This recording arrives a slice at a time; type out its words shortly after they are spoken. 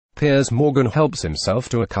Piers Morgan helps himself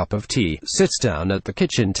to a cup of tea, sits down at the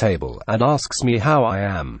kitchen table, and asks me how I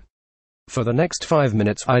am. For the next 5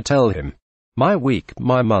 minutes I tell him my week,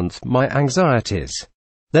 my month, my anxieties.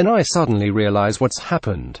 Then I suddenly realize what's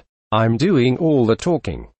happened. I'm doing all the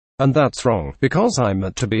talking. And that's wrong, because I'm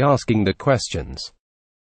meant to be asking the questions.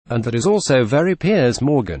 And that is also very Piers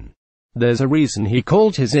Morgan. There's a reason he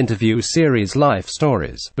called his interview series Life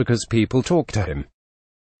Stories, because people talk to him.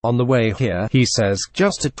 On the way here, he says,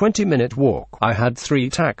 just a 20-minute walk, I had 3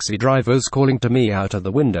 taxi drivers calling to me out of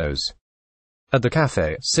the windows. At the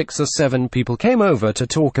cafe, 6 or 7 people came over to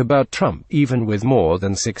talk about Trump. Even with more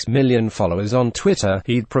than 6 million followers on Twitter,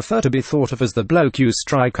 he'd prefer to be thought of as the bloke you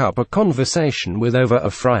strike up a conversation with over a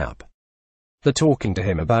fry-up. They're talking to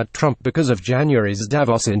him about Trump because of January's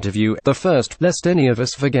Davos interview, the first, lest any of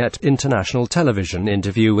us forget, international television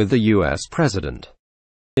interview with the US president.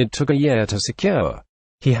 It took a year to secure.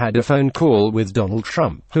 He had a phone call with Donald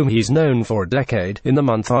Trump, whom he's known for a decade, in the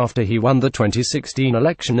month after he won the 2016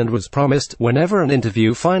 election and was promised, whenever an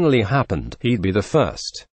interview finally happened, he'd be the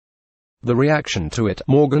first. The reaction to it,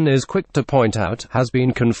 Morgan is quick to point out, has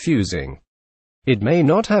been confusing. It may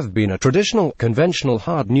not have been a traditional, conventional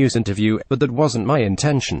hard news interview, but that wasn't my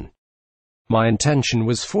intention. My intention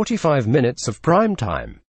was 45 minutes of prime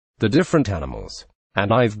time. The different animals.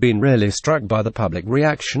 And I've been really struck by the public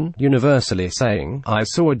reaction, universally saying, I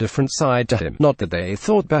saw a different side to him. Not that they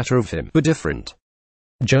thought better of him, but different.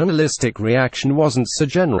 Journalistic reaction wasn't so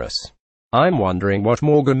generous. I'm wondering what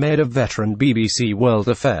Morgan made of veteran BBC World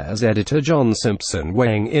Affairs editor John Simpson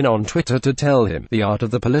weighing in on Twitter to tell him, the art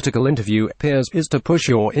of the political interview, Piers, is to push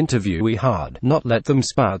your interviewee hard, not let them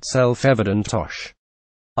spout self-evident tosh.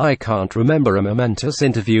 I can't remember a momentous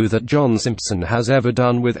interview that John Simpson has ever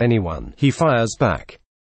done with anyone, he fires back.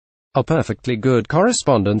 A perfectly good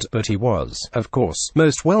correspondent, but he was, of course,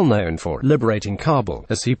 most well known for liberating Kabul,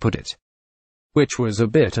 as he put it. Which was a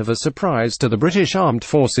bit of a surprise to the British Armed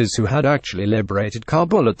Forces who had actually liberated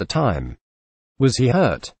Kabul at the time. Was he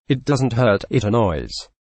hurt? It doesn't hurt, it annoys.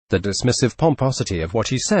 The dismissive pomposity of what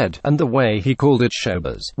he said, and the way he called it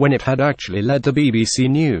showbiz, when it had actually led the BBC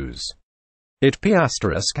News. It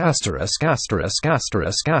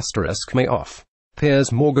me off.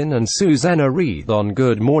 Piers Morgan and Susanna Reid on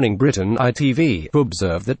Good Morning Britain ITV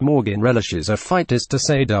observe that Morgan relishes a fight, is to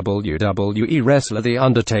say WWE wrestler The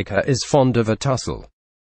Undertaker is fond of a tussle.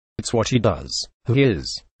 It's what he does. He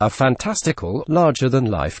is a fantastical,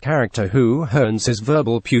 larger-than-life character who hones his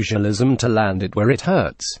verbal pugilism to land it where it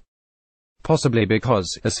hurts. Possibly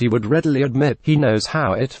because, as he would readily admit, he knows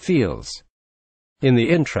how it feels. In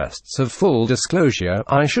the interests of full disclosure,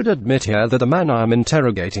 I should admit here that the man I'm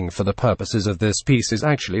interrogating for the purposes of this piece is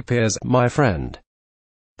actually Piers, my friend.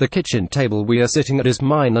 The kitchen table we are sitting at is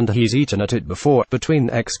mine and he's eaten at it before,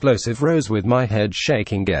 between explosive rows with my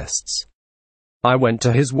head-shaking guests. I went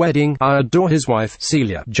to his wedding, I adore his wife,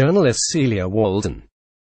 Celia, journalist Celia Walden.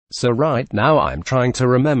 So right now I'm trying to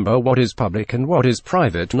remember what is public and what is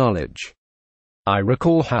private knowledge. I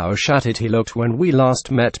recall how shattered he looked when we last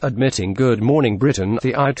met, admitting Good Morning Britain,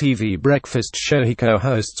 the ITV breakfast show he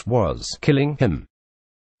co-hosts, was killing him.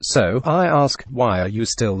 So, I ask, why are you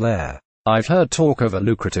still there? I've heard talk of a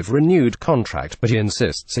lucrative renewed contract, but he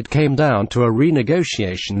insists it came down to a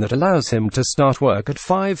renegotiation that allows him to start work at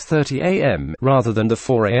 5:30 a.m., rather than the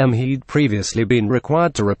 4 a.m. he'd previously been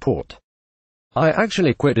required to report. I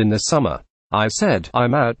actually quit in the summer. I said,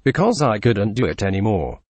 I'm out, because I couldn't do it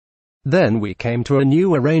anymore. Then we came to a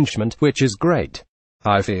new arrangement, which is great.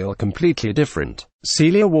 I feel completely different.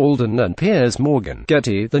 Celia Walden and Piers Morgan.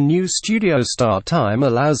 Getty, the new studio start time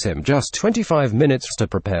allows him just 25 minutes to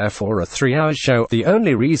prepare for a 3-hour show. The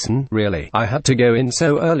only reason, really, I had to go in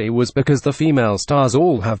so early was because the female stars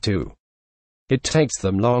all have to. It takes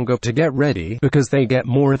them longer to get ready, because they get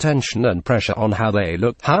more attention and pressure on how they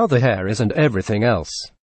look, how the hair is and everything else.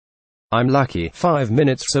 I'm lucky. 5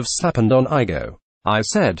 minutes of slap and on I go. I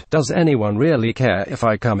said, does anyone really care if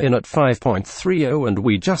I come in at 5.30 and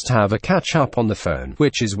we just have a catch-up on the phone,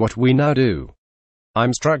 which is what we now do.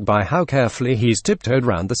 I'm struck by how carefully he's tiptoed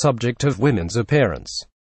round the subject of women's appearance.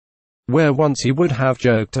 Where once he would have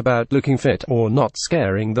joked about looking fit, or not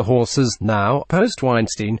scaring the horses, now,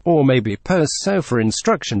 post-Weinstein, or maybe post-so for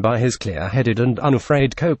instruction by his clear-headed and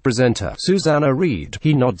unafraid co-presenter, Susanna Reid,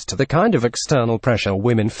 he nods to the kind of external pressure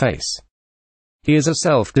women face. He is a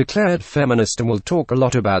self-declared feminist and will talk a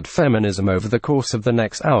lot about feminism over the course of the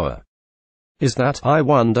next hour. Is that, I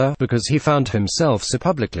wonder, because he found himself so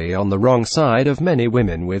publicly on the wrong side of many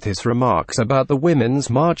women with his remarks about the Women's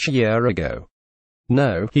March a year ago?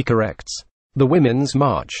 No, he corrects. The Women's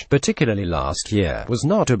March, particularly last year, was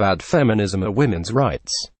not about feminism or women's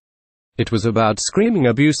rights. It was about screaming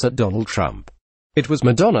abuse at Donald Trump. It was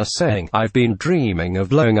Madonna saying, "I've been dreaming of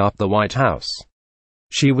blowing up the White House."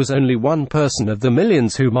 She was only one person of the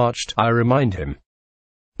millions who marched, I remind him.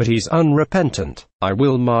 But he's unrepentant. "I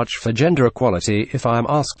will march for gender equality if I'm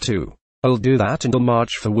asked to. I'll do that, and I'll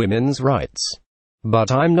march for women's rights.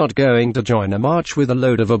 But I'm not going to join a march with a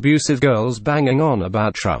load of abusive girls banging on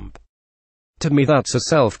about Trump." To me, that's a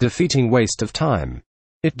self-defeating waste of time.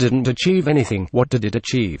 It didn't achieve anything. What did it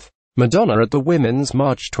achieve? Madonna at the Women's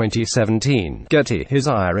March 2017. Getty. His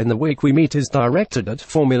ire in the week we meet is directed at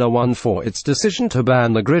Formula One for its decision to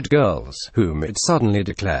ban the grid girls, whom it suddenly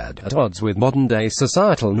declared at odds with modern-day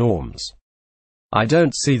societal norms. I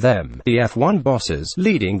don't see them, the F1 bosses,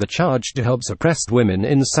 leading the charge to help suppressed women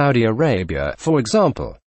in Saudi Arabia, for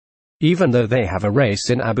example. Even though they have a race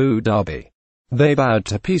in Abu Dhabi, they bowed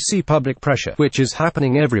to PC public pressure, which is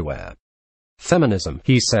happening everywhere. Feminism,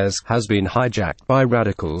 he says, has been hijacked by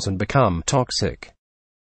radicals and become toxic.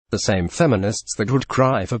 The same feminists that would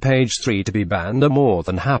cry for page 3 to be banned are more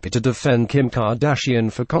than happy to defend Kim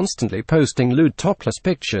Kardashian for constantly posting lewd topless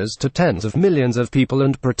pictures to tens of millions of people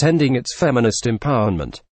and pretending it's feminist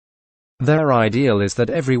empowerment. Their ideal is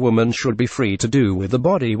that every woman should be free to do with the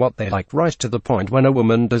body what they like, right to the point when a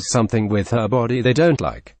woman does something with her body they don't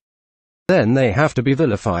like. Then they have to be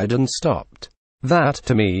vilified and stopped. That,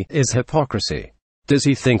 to me, is hypocrisy. Does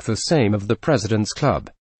he think the same of the President's Club?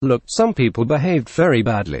 Look, some people behaved very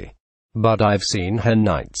badly. But I've seen hen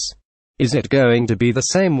nights. Is it going to be the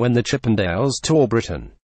same when the Chippendales tour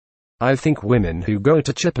Britain? I think women who go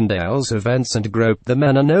to Chippendales events and grope the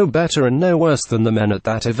men are no better and no worse than the men at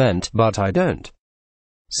that event, but I don't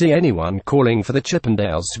see anyone calling for the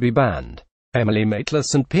Chippendales to be banned. Emily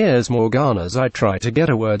Maitlis and Piers Morgan. As I try to get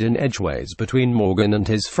a word in edgeways between Morgan and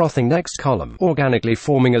his frothing next column, organically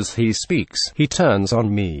forming as he speaks, he turns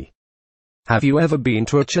on me. "Have you ever been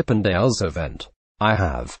to a Chippendales event?" "I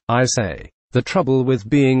have," I say. The trouble with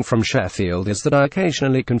being from Sheffield is that I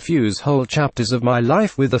occasionally confuse whole chapters of my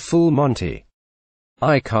life with the full Monty.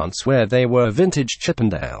 I can't swear they were vintage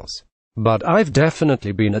Chippendales. But I've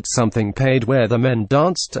definitely been at something paid where the men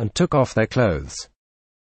danced and took off their clothes.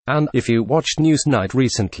 And, if you watched Newsnight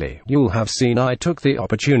recently, you'll have seen I took the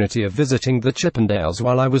opportunity of visiting the Chippendales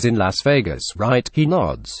while I was in Las Vegas, right? He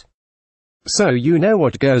nods. So you know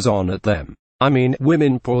what goes on at them. I mean,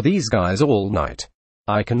 women pour these guys all night.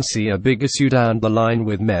 I can see a big issue down the line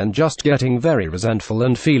with men just getting very resentful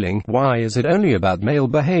and feeling, why is it only about male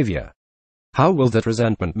behavior? How will that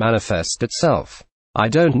resentment manifest itself? I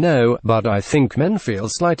don't know, but I think men feel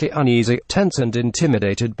slightly uneasy, tense and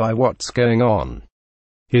intimidated by what's going on.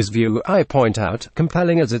 His view, I point out,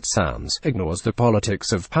 compelling as it sounds, ignores the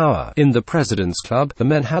politics of power. In the President's Club, the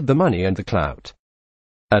men had the money and the clout.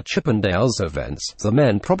 At Chippendales events, the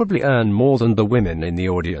men probably earn more than the women in the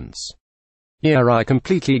audience. Yeah, I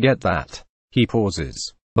completely get that. He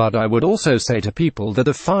pauses. But I would also say to people that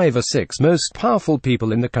the 5 or 6 most powerful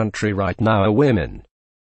people in the country right now are women.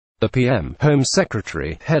 The PM, Home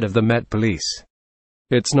Secretary, head of the Met Police.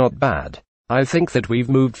 It's not bad. I think that we've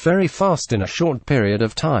moved very fast in a short period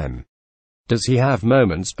of time. Does he have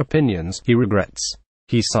moments, opinions, he regrets?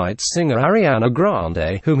 He cites singer Ariana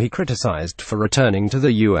Grande, whom he criticized for returning to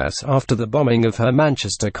the US after the bombing of her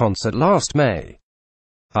Manchester concert last May.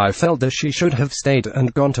 I felt that she should have stayed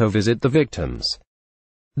and gone to visit the victims.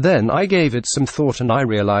 Then I gave it some thought and I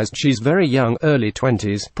realized she's very young, early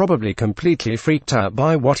 20s, probably completely freaked out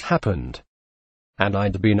by what happened. And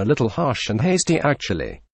I'd been a little harsh and hasty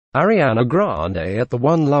actually. Ariana Grande at the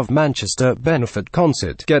One Love Manchester benefit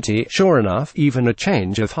concert. Getty. Sure enough, even a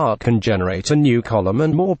change of heart can generate a new column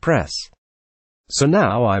and more press. So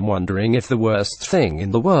now I'm wondering if the worst thing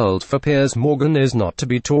in the world for Piers Morgan is not to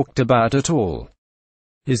be talked about at all.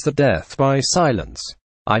 Is the death by silence?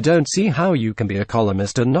 I don't see how you can be a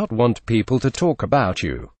columnist and not want people to talk about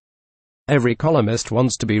you. Every columnist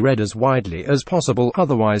wants to be read as widely as possible,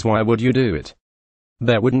 otherwise why would you do it?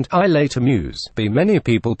 There wouldn't, I later muse, be many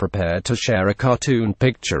people prepared to share a cartoon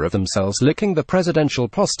picture of themselves licking the presidential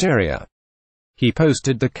posterior. He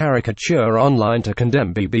posted the caricature online to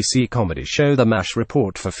condemn BBC comedy show The MASH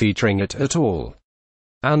Report for featuring it at all.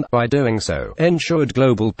 And, by doing so, ensured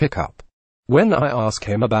global pickup. When I ask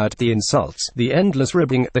him about the insults, the endless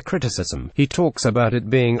ribbing, the criticism, he talks about it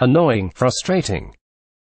being annoying, frustrating.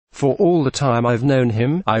 For all the time I've known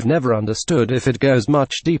him, I've never understood if it goes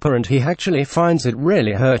much deeper and he actually finds it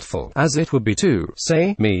really hurtful, as it would be to,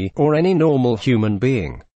 say, me, or any normal human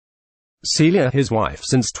being. Celia, his wife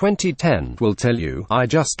since 2010, will tell you, I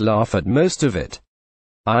just laugh at most of it.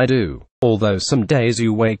 I do. Although some days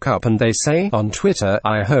you wake up and they say on Twitter,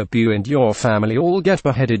 "I hope you and your family all get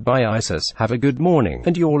beheaded by ISIS, have a good morning,"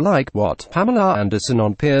 and you're like, what? Pamela Anderson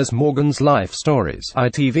on Piers Morgan's Life Stories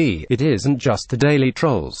ITV. It isn't just the daily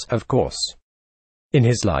trolls, of course. In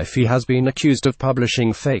his life he has been accused of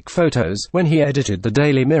publishing fake photos when he edited the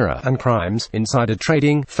Daily Mirror, and crimes, insider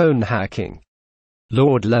trading, phone hacking.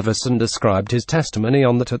 Lord Leveson described his testimony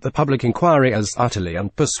on that at the public inquiry as utterly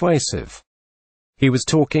unpersuasive. He was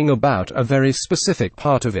talking about a very specific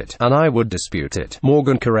part of it, and I would dispute it.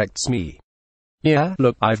 Morgan corrects me. Yeah,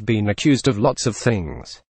 look, I've been accused of lots of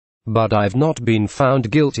things. But I've not been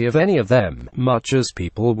found guilty of any of them, much as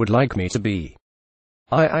people would like me to be.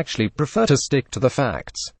 I actually prefer to stick to the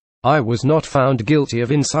facts. I was not found guilty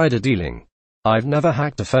of insider dealing. I've never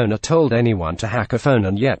hacked a phone or told anyone to hack a phone,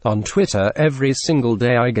 and yet, on Twitter, every single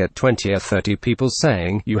day I get 20 or 30 people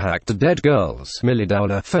saying, "You hacked a dead girl's $1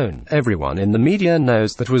 million phone." Everyone in the media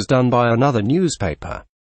knows that was done by another newspaper.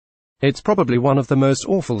 It's probably one of the most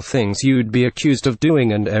awful things you'd be accused of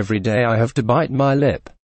doing, and every day I have to bite my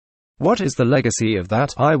lip. What is the legacy of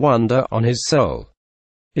that, I wonder, on his soul?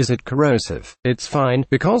 Is it corrosive? It's fine,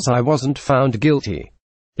 because I wasn't found guilty.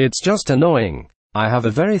 It's just annoying. I have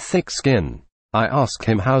a very thick skin. I ask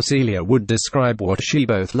him how Celia would describe what she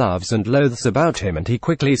both loves and loathes about him, and he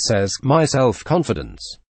quickly says, "My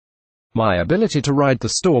self-confidence. My ability to ride the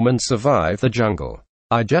storm and survive the jungle."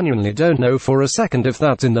 I genuinely don't know for a second if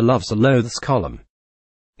that's in the loves or loathes column.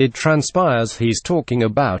 It transpires he's talking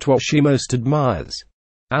about what she most admires.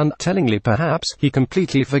 And, tellingly perhaps, he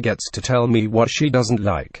completely forgets to tell me what she doesn't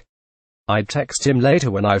like. I text him later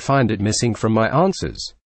when I find it missing from my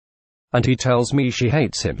answers. And he tells me she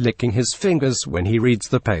hates him licking his fingers when he reads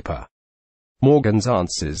the paper. Morgan's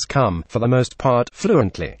answers come, for the most part,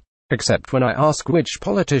 fluently. Except when I ask which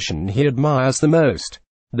politician he admires the most.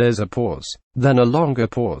 There's a pause. Then a longer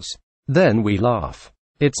pause. Then we laugh.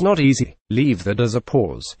 It's not easy. Leave that as a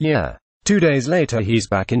pause. Yeah. 2 days later he's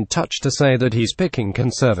back in touch to say that he's picking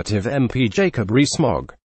Conservative MP Jacob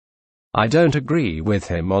Rees-Mogg. I don't agree with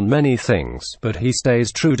him on many things, but he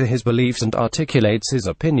stays true to his beliefs and articulates his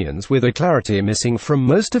opinions with a clarity missing from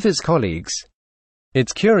most of his colleagues.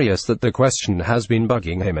 It's curious that the question has been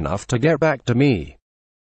bugging him enough to get back to me.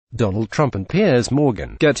 Donald Trump and Piers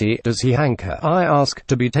Morgan. Getty. Does he hanker, I ask,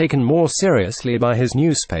 to be taken more seriously by his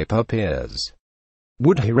newspaper peers?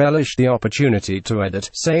 Would he relish the opportunity to edit,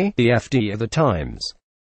 say, the FD or the Times?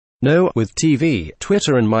 No, with TV,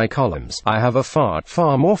 Twitter and my columns, I have a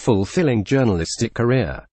far more fulfilling journalistic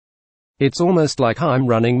career. It's almost like I'm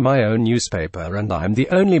running my own newspaper and I'm the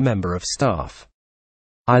only member of staff.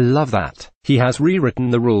 I love that. He has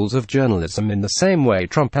rewritten the rules of journalism in the same way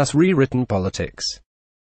Trump has rewritten politics.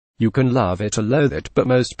 You can love it or loathe it, but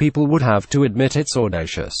most people would have to admit it's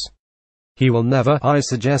audacious. He will never, I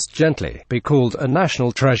suggest gently, be called a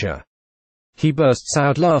national treasure. He bursts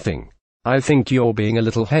out laughing. I think you're being a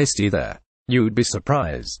little hasty there. You'd be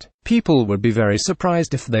surprised. People would be very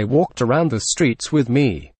surprised if they walked around the streets with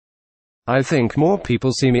me. I think more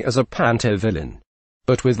people see me as a panto villain.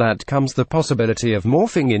 But with that comes the possibility of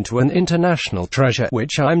morphing into an international treasure,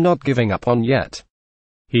 which I'm not giving up on yet.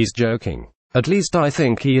 He's joking. At least I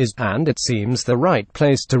think he is, and it seems the right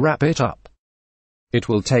place to wrap it up. It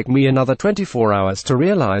will take me another 24 hours to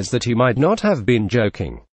realize that he might not have been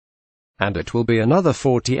joking. And it will be another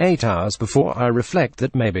 48 hours before I reflect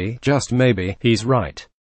that maybe, just maybe, he's right.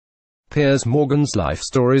 Piers Morgan's Life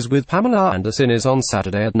Stories with Pamela Anderson is on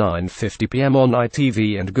Saturday at 9:50 p.m. on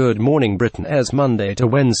ITV, and Good Morning Britain airs Monday to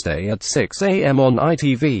Wednesday at 6 a.m. on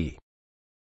ITV.